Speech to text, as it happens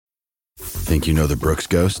Think you know the Brooks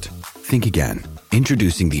Ghost? Think again.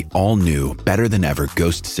 Introducing the all-new, better-than-ever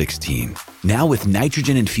Ghost 16. Now with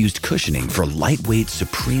nitrogen-infused cushioning for lightweight,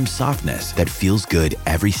 supreme softness that feels good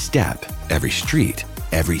every step, every street,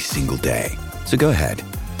 every single day. So go ahead,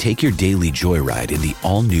 take your daily joyride in the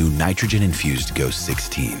all-new nitrogen-infused Ghost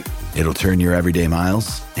 16. It'll turn your everyday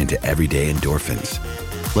miles into everyday endorphins.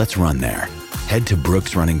 Let's run there. Head to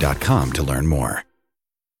brooksrunning.com to learn more.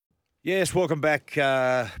 Yes, welcome back.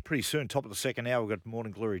 Pretty soon, top of the second hour, we've got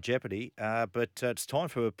Morning Glory Jeopardy. But it's time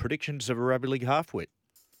for predictions of a rugby league halfwit.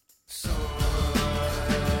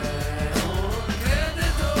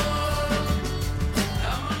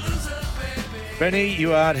 Benny,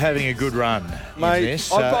 you aren't having a good run, mate.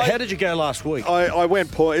 How did you go last week? I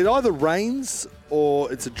went poor. It either rains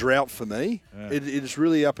or it's a drought for me. Yeah. It's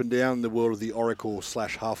really up and down in the world of the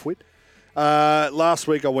Oracle/Halfwit. Last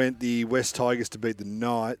week I went the West Tigers to beat the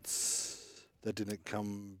Knights. That didn't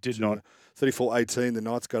come. Did not. 34-18, the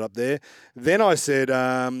Knights got up there. Then I said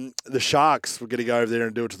the Sharks were going to go over there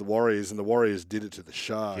and do it to the Warriors, and the Warriors did it to the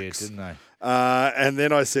Sharks. Yeah, didn't they? And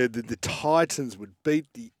then I said that the Titans would beat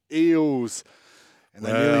the Eels, and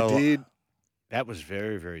they nearly did. That was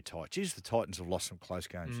very, very tight. Geez, the Titans have lost some close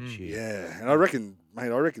games this year. Yeah, and I reckon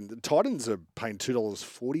the Titans are paying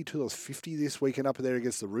 $2.40, $2.50 this weekend up there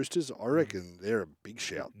against the Roosters. I reckon they're a big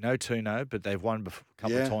shout. No Tino, but they've won a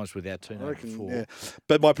couple of times without Tino before. Yeah.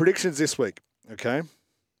 But my predictions this week, okay?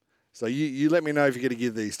 So you let me know if you're going to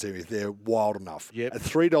give these to me, if they're wild enough. Yep. At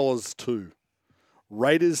 $3.02,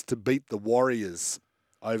 Raiders to beat the Warriors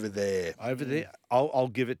over there. Over there? I'll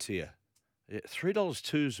give it to you. Yeah,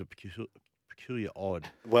 $3.02 is a peculiar odd.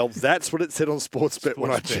 Well, that's what it said on Sportsbet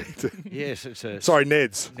when I checked it. Yes, it's a... Sorry,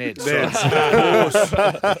 Neds.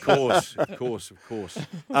 Of course.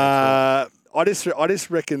 I just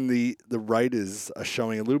reckon the Raiders are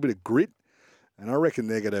showing a little bit of grit, and I reckon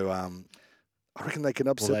they're going to. I reckon they can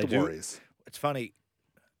upset the Warriors. It's funny.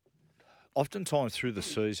 Oftentimes through the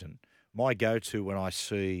season, my go-to when I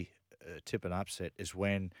see tip and upset is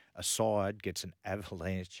when a side gets an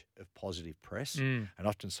avalanche of positive press, and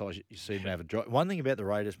often sides you see them have a drop. One thing about the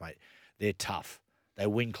Raiders, mate, they're tough. They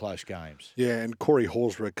win close games. Yeah, and Corey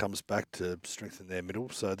Horsburgh comes back to strengthen their middle,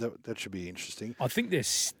 so that should be interesting. I think they're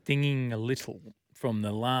stinging a little from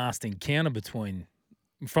the last encounter with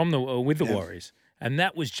the Warriors, and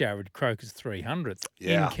that was Jared Croker's 300th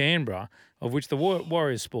in Canberra, of which the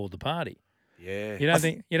Warriors spoiled the party. Yeah,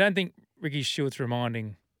 you don't think Ricky Stewart's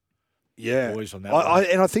reminding. Yeah, boys on that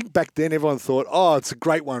and I think back then everyone thought, it's a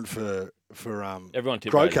great one for everyone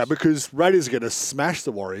Croker because Raiders are going to smash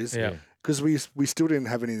the Warriors. Yeah, because we still didn't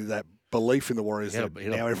have any of that belief in the Warriors. Yeah, but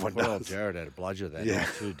now everyone does. Jared had a bludger that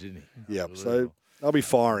too, didn't he? Yeah, so I'll be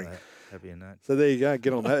firing. Happy in that. So there you go.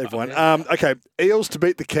 Get on that, everyone. Okay, Eels to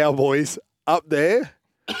beat the Cowboys up there.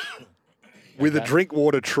 With a drink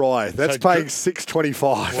water try. That's paying $6.25.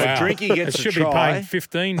 Wow. So Drinky gets it should be paying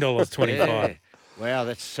 $15.25. Yeah. Wow,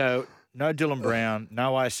 that's so. No Dylan Brown,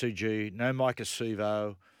 no ACG, no Micah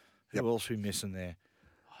Sivo. Who else are we missing there?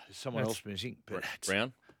 There's someone else missing. But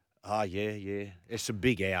Brown? Yeah. There's some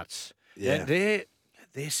big outs. Yeah.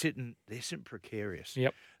 They're sitting precarious.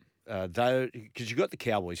 Yep. Though, because you've got the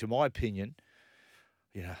Cowboys, in my opinion,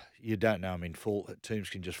 you don't know. I mean, teams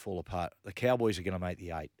can just fall apart. The Cowboys are going to make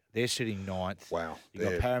the 8. They're sitting 9th. Wow. You've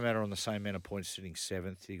got Parramatta on the same amount of points sitting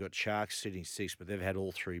 7th. You've got Sharks sitting 6th, but they've had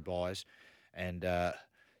all 3 buys. And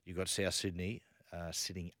you've got South Sydney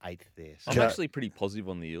sitting 8th there. So I'm actually pretty positive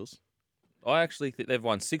on the Eels. I actually think they've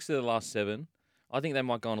won 6 of the last 7. I think they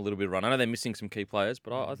might go on a little bit of a run. I know they're missing some key players,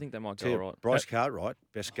 but I think they might go all right. Bryce Cartwright,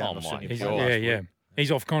 best game I've seen him play last week.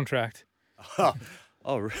 He's off contract.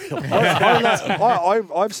 Oh, really? I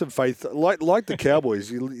have some faith. Like the Cowboys,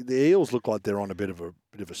 the Eels look like they're on a bit of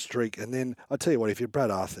a streak. And then I tell you what, if you're Brad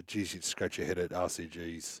Arthur, geez, you'd scratch your head at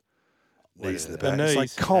RCG's knees in the back. It's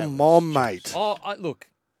like, come on, mate. Look.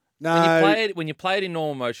 No. When you play it in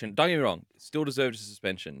normal motion, don't get me wrong, it still deserves a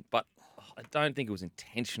suspension, but I don't think it was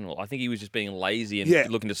intentional. I think he was just being lazy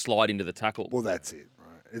and looking to slide into the tackle. Well, that's it.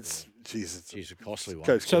 Right? It's a costly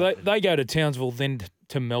one. So they go to Townsville, then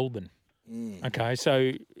to Melbourne. Okay,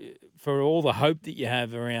 so for all the hope that you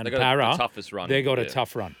have around Parra, they got a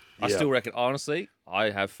tough run. I still reckon, honestly,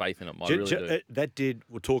 I have faith in it. I really do.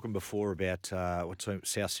 We're talking before about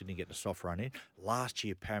South Sydney getting a soft run in. Last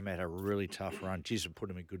year, Parramatta had a really tough run. Jeez, it put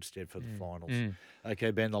them in good stead for the finals.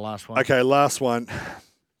 Okay, Ben, the last one. Okay, last one.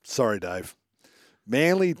 Sorry, Dave.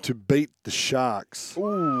 Manly to beat the Sharks.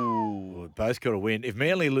 Ooh, both got to win. If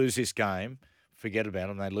Manly lose this game, forget about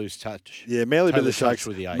them. They lose touch. Yeah, Manly beat the Sharks.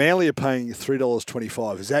 Manly are paying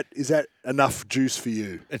 $3.25. Is that enough juice for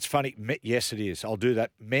you? It's funny. Yes, it is. I'll do that.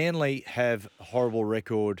 Manly have a horrible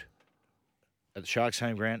record at the Sharks'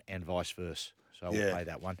 home ground and vice versa. So we'll play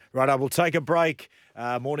that one. Right, we'll take a break.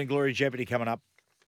 Morning Glory Jeopardy coming up.